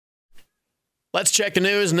Let's check the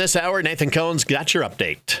news in this hour. Nathan Cohen's got your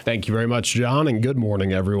update. Thank you very much, John, and good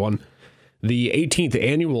morning, everyone. The 18th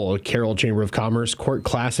annual Carroll Chamber of Commerce Court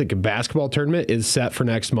Classic basketball tournament is set for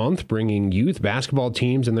next month, bringing youth basketball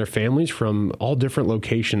teams and their families from all different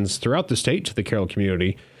locations throughout the state to the Carroll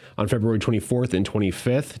community. On February 24th and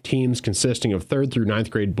 25th, teams consisting of 3rd through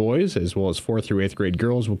 9th grade boys, as well as 4th through 8th grade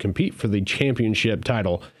girls, will compete for the championship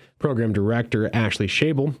title. Program Director Ashley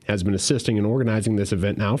Schabel has been assisting in organizing this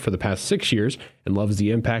event now for the past 6 years and loves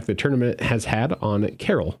the impact the tournament has had on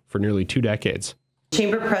Carroll for nearly 2 decades.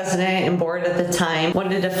 Chamber president and board at the time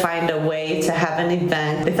wanted to find a way to have an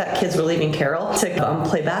event. They thought kids were leaving Carroll to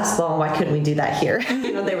play basketball, and why couldn't we do that here?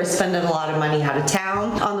 They were spending a lot of money out of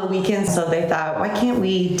town on the weekends, so they thought, why can't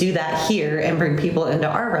we do that here and bring people into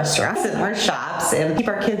our restaurants and our shops and keep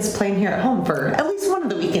our kids playing here at home for at least one of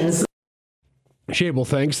the weekends. Schabel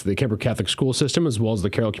thanks the Kemper Catholic School System as well as the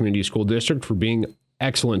Carroll Community School District for being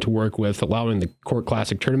excellent to work with, allowing the Court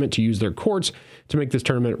Classic tournament to use their courts to make this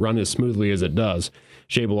tournament run as smoothly as it does.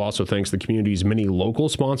 Schabel also thanks the community's many local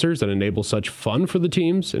sponsors that enable such fun for the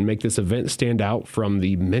teams and make this event stand out from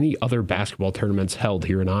the many other basketball tournaments held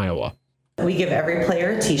here in Iowa. We give every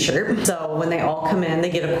player a t-shirt. So when they all come in, they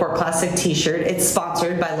get a Court Classic t-shirt. It's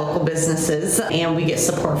sponsored by local businesses, and we get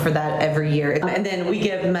support for that every year. And then we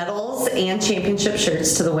give medals and championship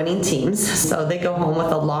shirts to the winning teams. So they go home with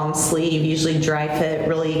a long sleeve, usually dry fit,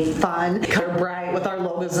 really fun, color bright with our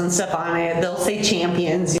logos and stuff on it. They'll say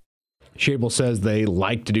champions. Schabel says they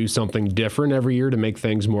like to do something different every year to make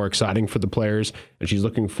things more exciting for the players, and she's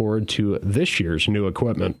looking forward to this year's new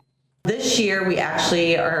equipment. This year, we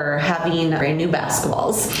actually are having brand new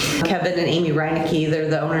basketballs. Kevin and Amy Reinecke, they're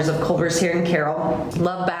the owners of Culver's here in Carroll.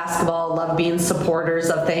 Love basketball, love being supporters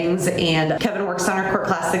of things. And Kevin works on our Court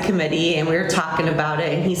Classic committee, and we were talking about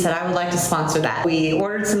it, and he said, I would like to sponsor that. We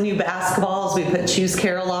ordered some new basketballs. We put Choose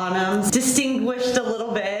Carroll on them. Distinguished a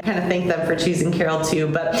little bit. Kind of thank them for choosing Carroll too,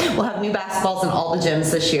 but we'll have new basketballs in all the gyms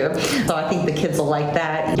this year. So I think the kids will like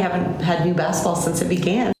that. We haven't had new basketballs since it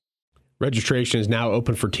began. Registration is now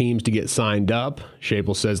open for teams to get signed up.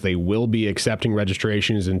 Schabel says they will be accepting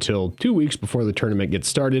registrations until 2 weeks before the tournament gets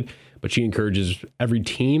started, but she encourages every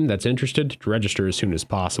team that's interested to register as soon as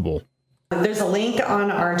possible. There's a link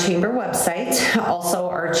on our chamber website, also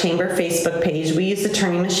our chamber Facebook page. We use the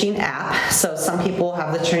Turning Machine app, so some people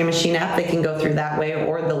have the Turning Machine app. They can go through that way,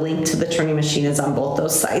 or the link to the Turning Machine is on both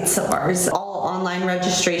those sites of ours. All online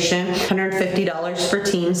registration, $150 for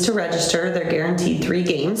teams to register. They're guaranteed 3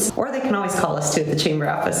 games, or they can always call us too at the chamber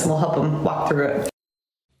office, and we'll help them walk through it.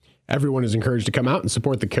 Everyone is encouraged to come out and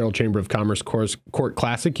support the Carroll Chamber of Commerce Court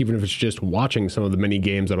Classic, even if it's just watching some of the many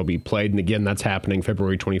games that will be played. And again, that's happening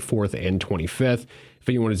February 24th and 25th. If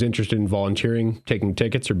anyone is interested in volunteering, taking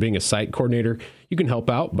tickets, or being a site coordinator, you can help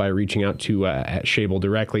out by reaching out to at Schabel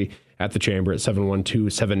directly at the Chamber at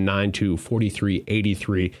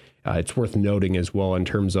 712-792-4383. It's worth noting as well in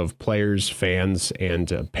terms of players, fans,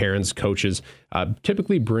 and parents, coaches,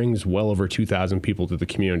 typically brings well over 2,000 people to the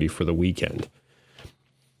community for the weekend.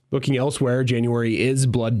 Looking elsewhere, January is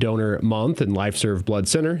Blood Donor Month, and LifeServe Blood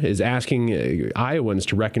Center is asking Iowans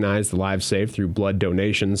to recognize the lives saved through blood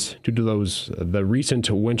donations. Due to the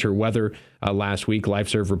recent winter weather last week,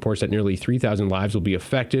 LifeServe reports that nearly 3,000 lives will be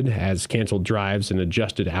affected as canceled drives and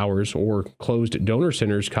adjusted hours or closed donor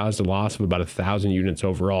centers caused a loss of about 1,000 units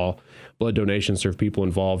overall. Blood donations serve people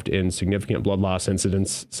involved in significant blood loss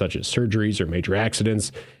incidents such as surgeries or major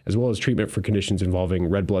accidents, as well as treatment for conditions involving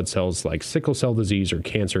red blood cells like sickle cell disease or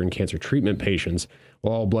cancer and cancer treatment patients.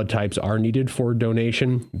 While all blood types are needed for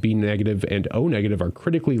donation, B negative and O negative are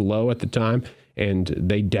critically low at the time, and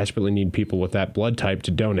they desperately need people with that blood type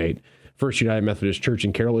to donate. First United Methodist Church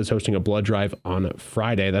in Carroll is hosting a blood drive on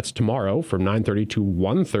Friday. That's tomorrow from 9:30 to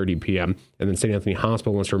 1:30 p.m. And then St. Anthony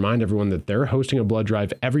Hospital wants to remind everyone that they're hosting a blood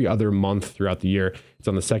drive every other month throughout the year. It's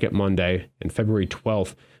on the second Monday, and February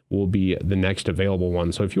 12th will be the next available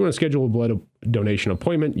one. So if you want to schedule a blood donation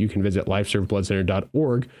appointment, you can visit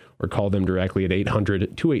lifeservebloodcenter.org or call them directly at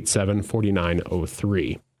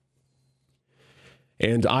 800-287-4903.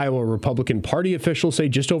 And Iowa Republican Party officials say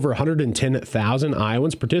just over 110,000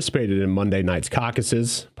 Iowans participated in Monday night's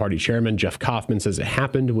caucuses. Party chairman Jeff Kaufman says it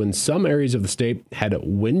happened when some areas of the state had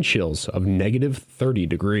wind chills of negative 30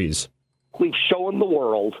 degrees. We've shown the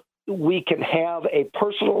world we can have a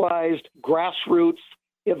personalized grassroots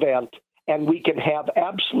event, and we can have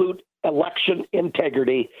absolute election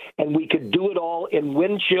integrity, and we could do it all in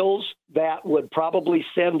wind chills that would probably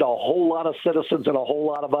send a whole lot of citizens in a whole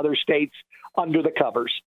lot of other states under the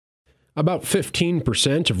covers. About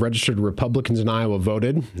 15% of registered Republicans in Iowa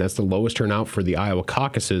voted. That's the lowest turnout for the Iowa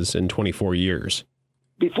caucuses in 24 years.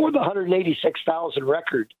 before the 186,000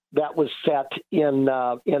 record that was set in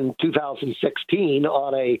 2016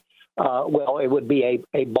 on a it would be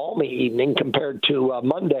a balmy evening compared to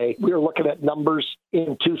Monday. We were looking at numbers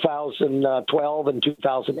in 2012 and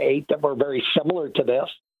 2008 that were very similar to this.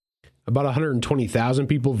 About 120,000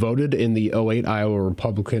 people voted in the 2008 Iowa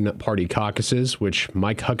Republican Party caucuses, which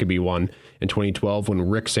Mike Huckabee won. In 2012, when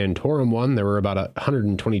Rick Santorum won, there were about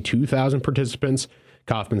 122,000 participants.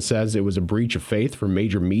 Kaufman says it was a breach of faith for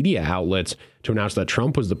major media outlets to announce that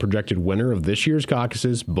Trump was the projected winner of this year's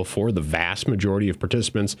caucuses before the vast majority of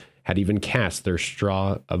participants had even cast their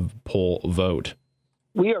straw of poll vote.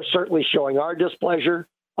 We are certainly showing our displeasure.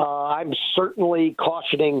 I'm certainly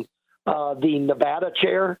cautioning the Nevada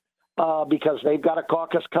chair because they've got a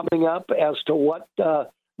caucus coming up as to what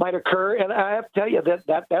might occur. And I have to tell you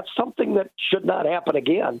that's something that should not happen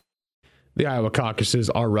again. The Iowa caucuses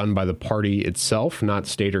are run by the party itself, not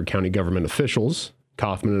state or county government officials.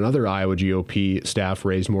 Kaufman and other Iowa GOP staff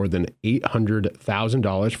raised more than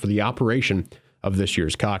 $800,000 for the operation of this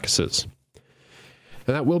year's caucuses.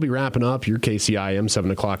 And that will be wrapping up your KCIM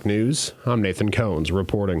 7 o'clock news. I'm Nathan Cones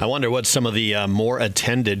reporting. I wonder what some of the more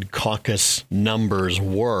attended caucus numbers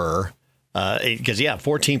were. Because,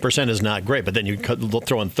 14% is not great, but then you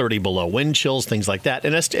throw in 30 below wind chills, things like that.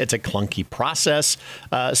 And it's a clunky process.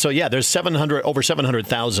 There's over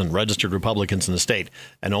 700,000 registered Republicans in the state,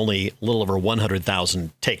 and only a little over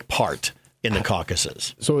 100,000 take part in the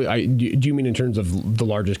caucuses. So do you mean in terms of the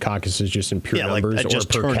largest caucuses just in pure numbers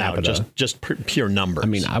just or per turnout, capita? Just pure numbers. I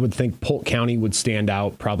mean, I would think Polk County would stand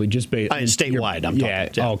out probably just based... statewide, I'm talking.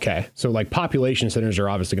 Yeah, okay. So like population centers are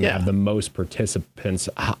obviously going to have the most participants.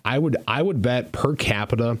 I would bet per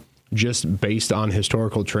capita, just based on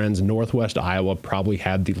historical trends, Northwest Iowa probably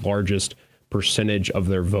had the largest percentage of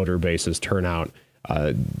their voter bases turnout.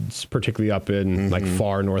 Particularly up in like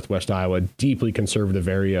far Northwest Iowa, deeply conservative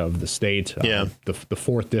area of the state. The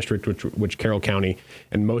 4th district, which Carroll County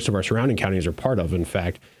and most of our surrounding counties are part of, in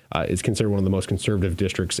fact, is considered one of the most conservative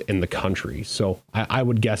districts in the country. So I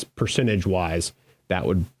would guess percentage wise, that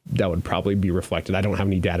would probably be reflected. I don't have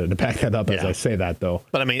any data to back that up as I say that, though.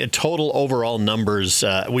 But I mean, total overall numbers,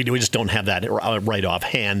 we just don't have that right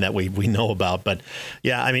offhand that we know about. But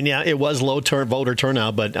it was low voter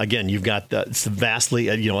turnout. But again, you've got vastly,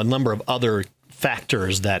 a number of other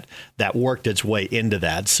factors that worked its way into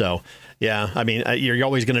that. So, you're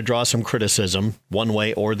always going to draw some criticism one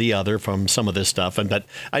way or the other from some of this stuff. But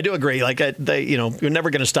I do agree, you're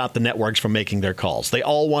never going to stop the networks from making their calls. They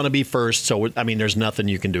all want to be first. So, there's nothing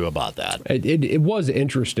you can do about that. It was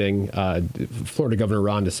interesting. Florida Governor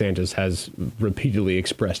Ron DeSantis has repeatedly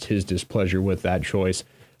expressed his displeasure with that choice.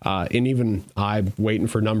 And even I'm waiting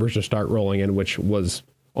for numbers to start rolling in, which was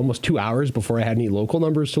almost 2 hours before I had any local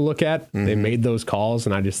numbers to look at. They made those calls,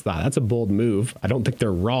 and I just thought, that's a bold move. I don't think they're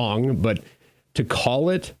wrong, but to call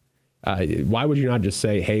it, why would you not just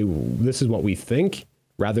say, hey, this is what we think,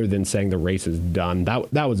 rather than saying the race is done?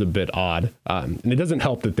 That was a bit odd. And it doesn't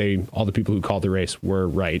help that all the people who called the race were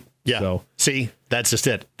right. Yeah. So, see, that's just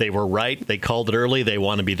it. They were right. They called it early. They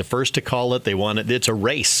want to be the first to call it. It's a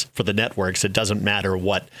race for the networks. It doesn't matter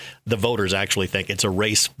what the voters actually think. It's a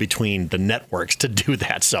race between the networks to do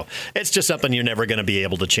that. So it's just something you're never going to be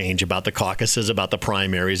able to change about the caucuses, about the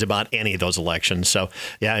primaries, about any of those elections. So,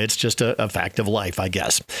 it's just a fact of life, I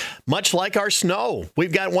guess. Much like our snow.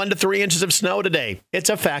 We've got 1 to 3 inches of snow today.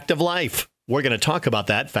 It's a fact of life. We're going to talk about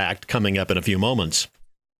that fact coming up in a few moments.